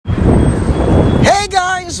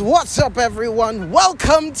guys, what's up everyone?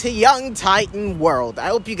 Welcome to Young Titan World. I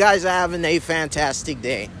hope you guys are having a fantastic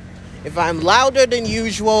day. If I'm louder than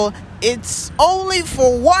usual, it's only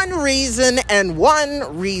for one reason and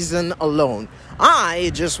one reason alone.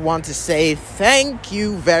 I just want to say thank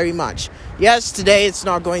you very much. Yes, today it's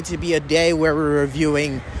not going to be a day where we're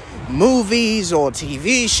reviewing movies or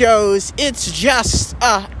TV shows. It's just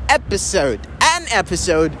an episode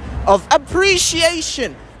of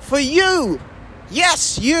appreciation for you.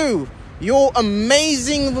 Yes, you're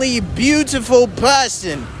amazingly beautiful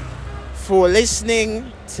person for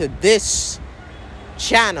listening to this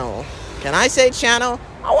channel. Can I say channel?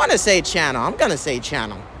 I want to say channel. I'm going to say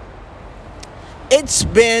channel. It's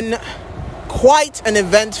been quite an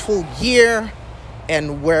eventful year,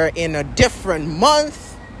 and we're in a different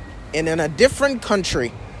month and in a different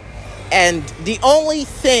country. And the only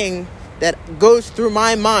thing that goes through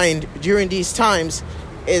my mind during these times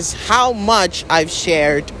is how much I've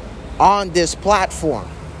shared on this platform.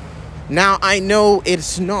 Now, I know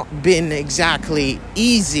it's not been exactly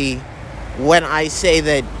easy when I say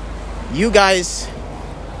that you guys,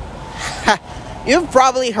 you've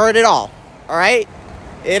probably heard it all right?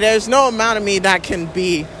 There's no amount of me that can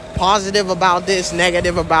be positive about this,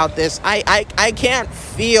 negative about this. I can't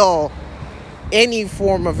feel any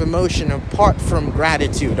form of emotion apart from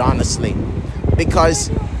gratitude, honestly,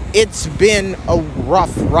 because it's been a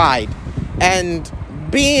rough ride. And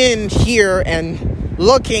being here and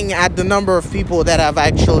looking at the number of people that have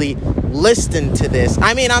actually listened to this,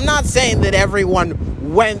 I mean, I'm not saying that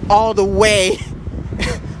everyone went all the way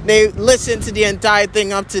they listened to the entire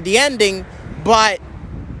thing up to the ending, but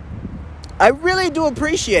I really do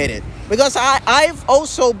appreciate it, because I've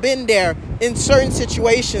also been there in certain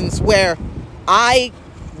situations where I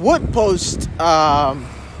would post an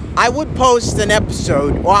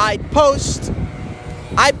episode, or I'd post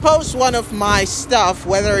one of my stuff,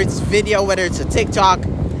 whether it's video, whether it's a TikTok,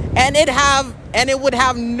 and it would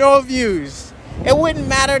have no views. It wouldn't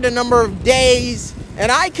matter the number of days,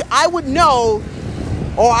 and I would know,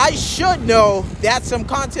 or I should know, that some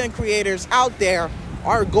content creators out there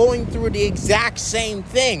are going through the exact same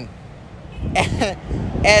thing.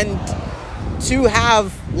 And to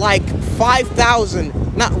have like 5,000,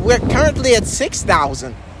 we're currently at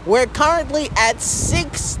 6,000. We're currently at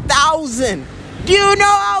 6,000. Do you know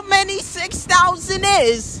how many 6,000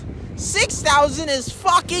 is? 6,000 is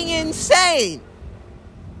fucking insane.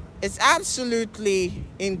 It's absolutely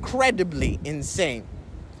incredibly insane.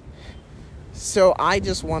 So I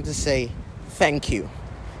just want to say thank you.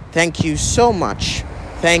 Thank you so much.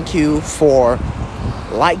 Thank you for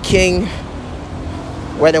liking,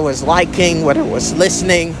 whether it was liking, whether it was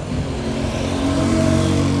listening.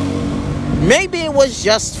 Maybe it was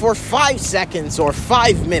just for 5 seconds or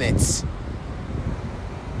 5 minutes.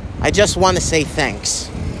 I just want to say thanks.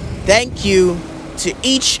 Thank you to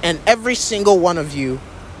each and every single one of you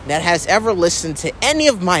that has ever listened to any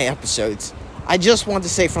of my episodes. I just want to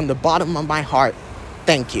say from the bottom of my heart,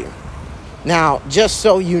 thank you. Now, just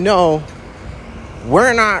so you know,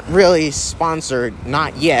 we're not really sponsored,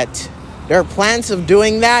 not yet. There are plans of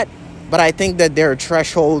doing that, but I think that there are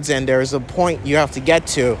thresholds and there's a point you have to get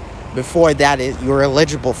to before that you're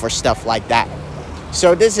eligible for stuff like that.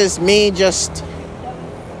 So this is me just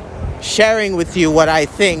sharing with you what I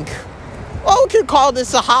think. Well, we could call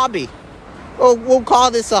this a hobby. We'll call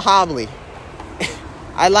this a hobby.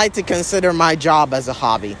 I like to consider my job as a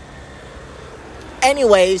hobby.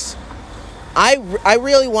 Anyways, I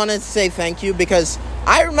really wanted to say thank you, because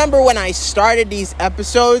I remember when I started these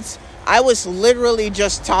episodes, I was literally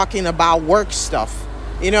just talking about work stuff.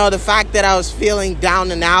 You know, the fact that I was feeling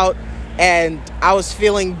down and out, and I was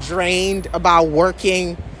feeling drained about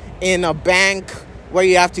working in a bank where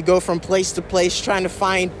you have to go from place to place trying to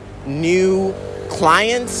find new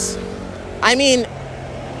clients. I mean,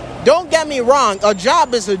 don't get me wrong, a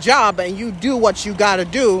job is a job and you do what you gotta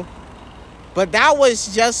do. But that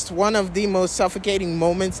was just one of the most suffocating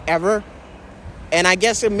moments ever. And I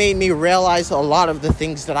guess it made me realize a lot of the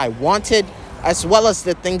things that I wanted, as well as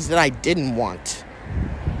the things that I didn't want.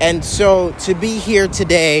 And so to be here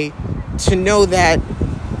today, to know that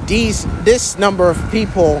this number of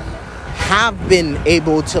people have been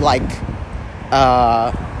able to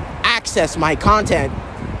access my content,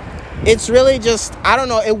 it's really just, I don't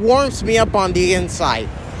know, it warms me up on the inside.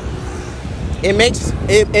 It makes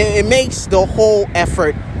the whole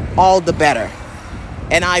effort all the better.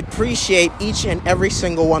 And I appreciate each and every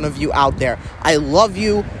single one of you out there. I love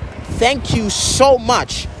you. Thank you so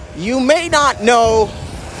much. You may not know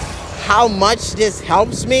how much this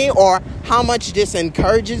helps me or how much this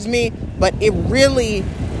encourages me, but it really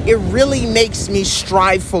makes me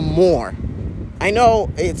strive for more. I know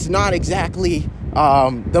it's not exactly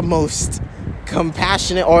the most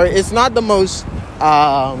compassionate, or it's not the most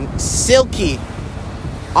silky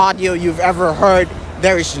audio you've ever heard.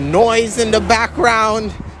 There's noise in the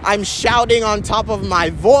background. I'm shouting on top of my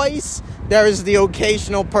voice. There's the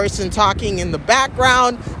occasional person talking in the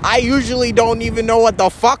background. I usually don't even know what the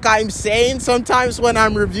fuck I'm saying sometimes when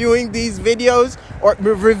I'm reviewing these videos or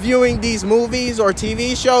reviewing these movies or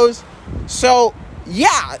TV shows. So,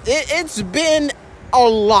 yeah, it's been a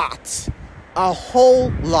lot. A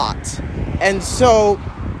whole lot. And so,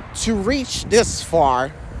 to reach this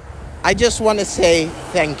far, I just want to say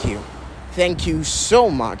thank you. Thank you so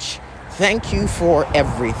much. Thank you for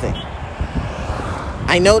everything.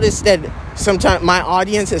 I noticed that sometimes my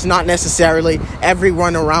audience is not necessarily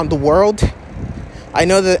everyone around the world. I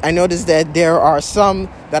noticed that there are some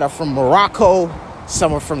that are from Morocco,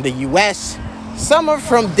 some are from the US, some are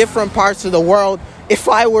from different parts of the world. If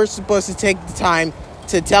I were supposed to take the time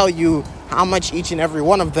to tell you how much each and every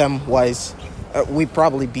one of them was, we'd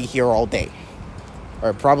probably be here all day.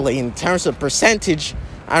 Or probably in terms of percentage,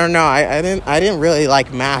 I don't know. I didn't really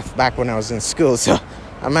like math back when I was in school, so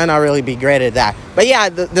I might not really be great at that. But yeah,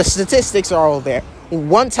 the statistics are all there.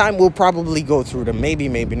 One time we'll probably go through them. Maybe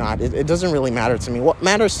not. It doesn't really matter to me. What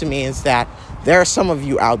matters to me is that there are some of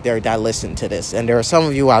you out there that listen to this, and there are some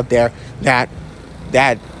of you out there that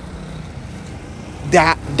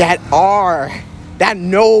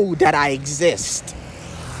know that I exist.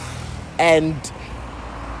 And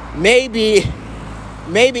maybe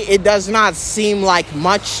it does not seem like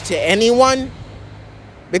much to anyone,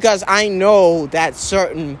 because I know that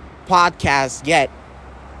certain podcasts get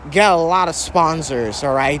a lot of sponsors,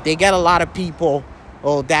 all right? They get a lot of people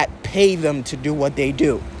that pay them to do what they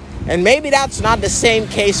do. And maybe that's not the same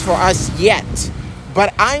case for us yet,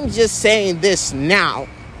 but I'm just saying this now.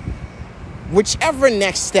 Whichever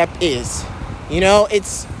next step is,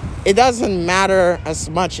 it doesn't matter as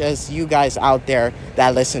much as you guys out there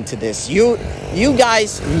that listen to this. You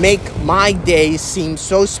guys make my day seem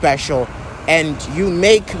so special, and you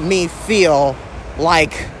make me feel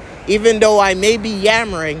like even though I may be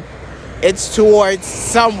yammering, it's towards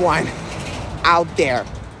someone out there.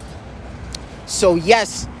 So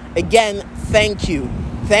yes, again, thank you.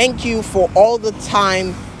 Thank you for all the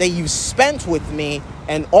time that you spent with me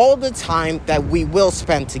and all the time that we will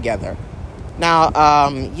spend together. Now,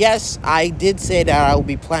 yes, I did say that I will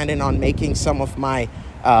be planning on making some of my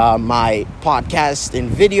podcast in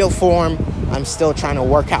video form. I'm still trying to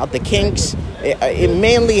work out the kinks. It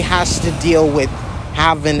mainly has to deal with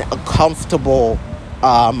having a comfortable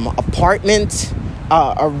apartment,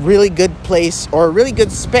 a really good place, or a really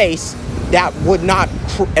good space that would not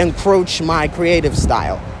encroach my creative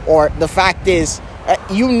style. Or the fact is,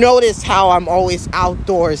 you notice how I'm always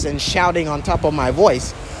outdoors and shouting on top of my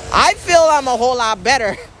voice. I feel I'm a whole lot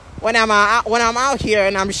better when I'm out here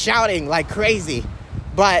and I'm shouting like crazy.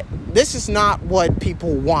 But this is not what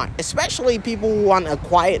people want, especially people who want a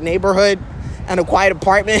quiet neighborhood and a quiet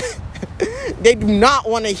apartment. They do not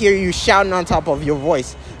want to hear you shouting on top of your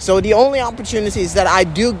voice. So the only opportunities that I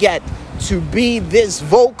do get to be this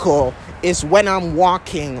vocal is when I'm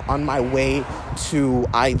walking on my way to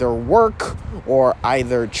either work or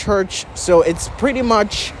either church. So it's pretty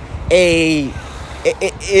much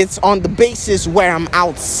it's on the basis where I'm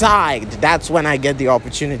outside. That's when I get the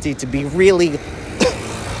opportunity to be really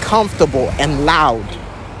comfortable and loud.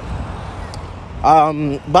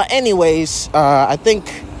 But anyways, I think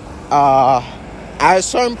at a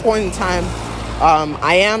certain point in time,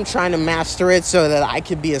 I am trying to master it so that I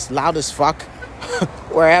can be as loud as fuck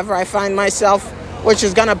wherever I find myself, which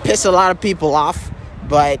is gonna piss a lot of people off.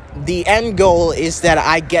 But the end goal is that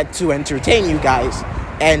I get to entertain you guys,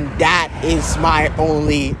 and that is my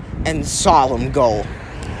only and solemn goal.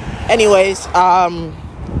 Anyways,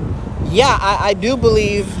 yeah, I do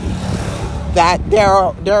believe that there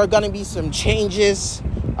are gonna be some changes.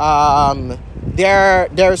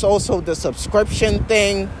 There's also the subscription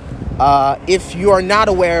thing. If you are not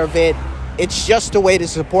aware of it, it's just a way to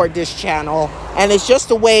support this channel, and it's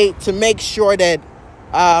just a way to make sure that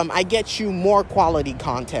I get you more quality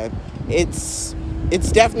content. It's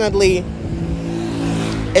definitely,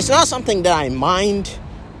 it's not something that I mind.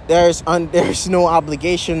 There's no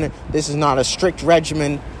obligation. This is not a strict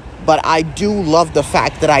regimen, but I do love the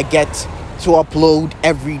fact that I get to upload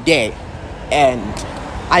every day, and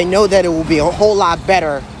I know that it will be a whole lot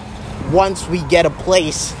better once we get a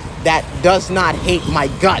place that does not hate my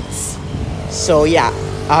guts. So yeah,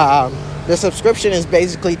 the subscription is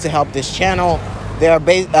basically to help this channel.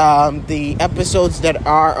 The episodes that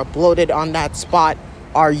are uploaded on that spot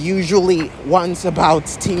are usually ones about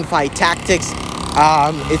teamfight tactics.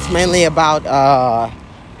 It's mainly about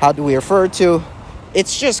how do we refer to.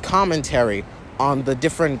 It's just commentary on the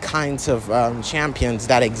different kinds of champions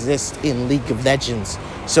that exist in League of Legends.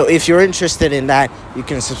 So if you're interested in that, you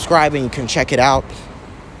can subscribe and you can check it out.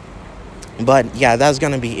 But yeah, that's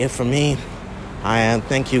gonna be it for me. I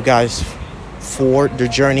thank you guys for the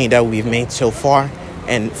journey that we've made so far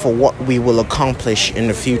and for what we will accomplish in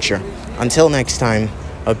the future. Until next time,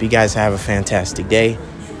 hope you guys have a fantastic day.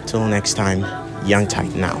 Till next time, Young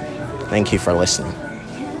Titan out. Thank you for listening.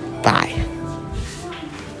 Bye.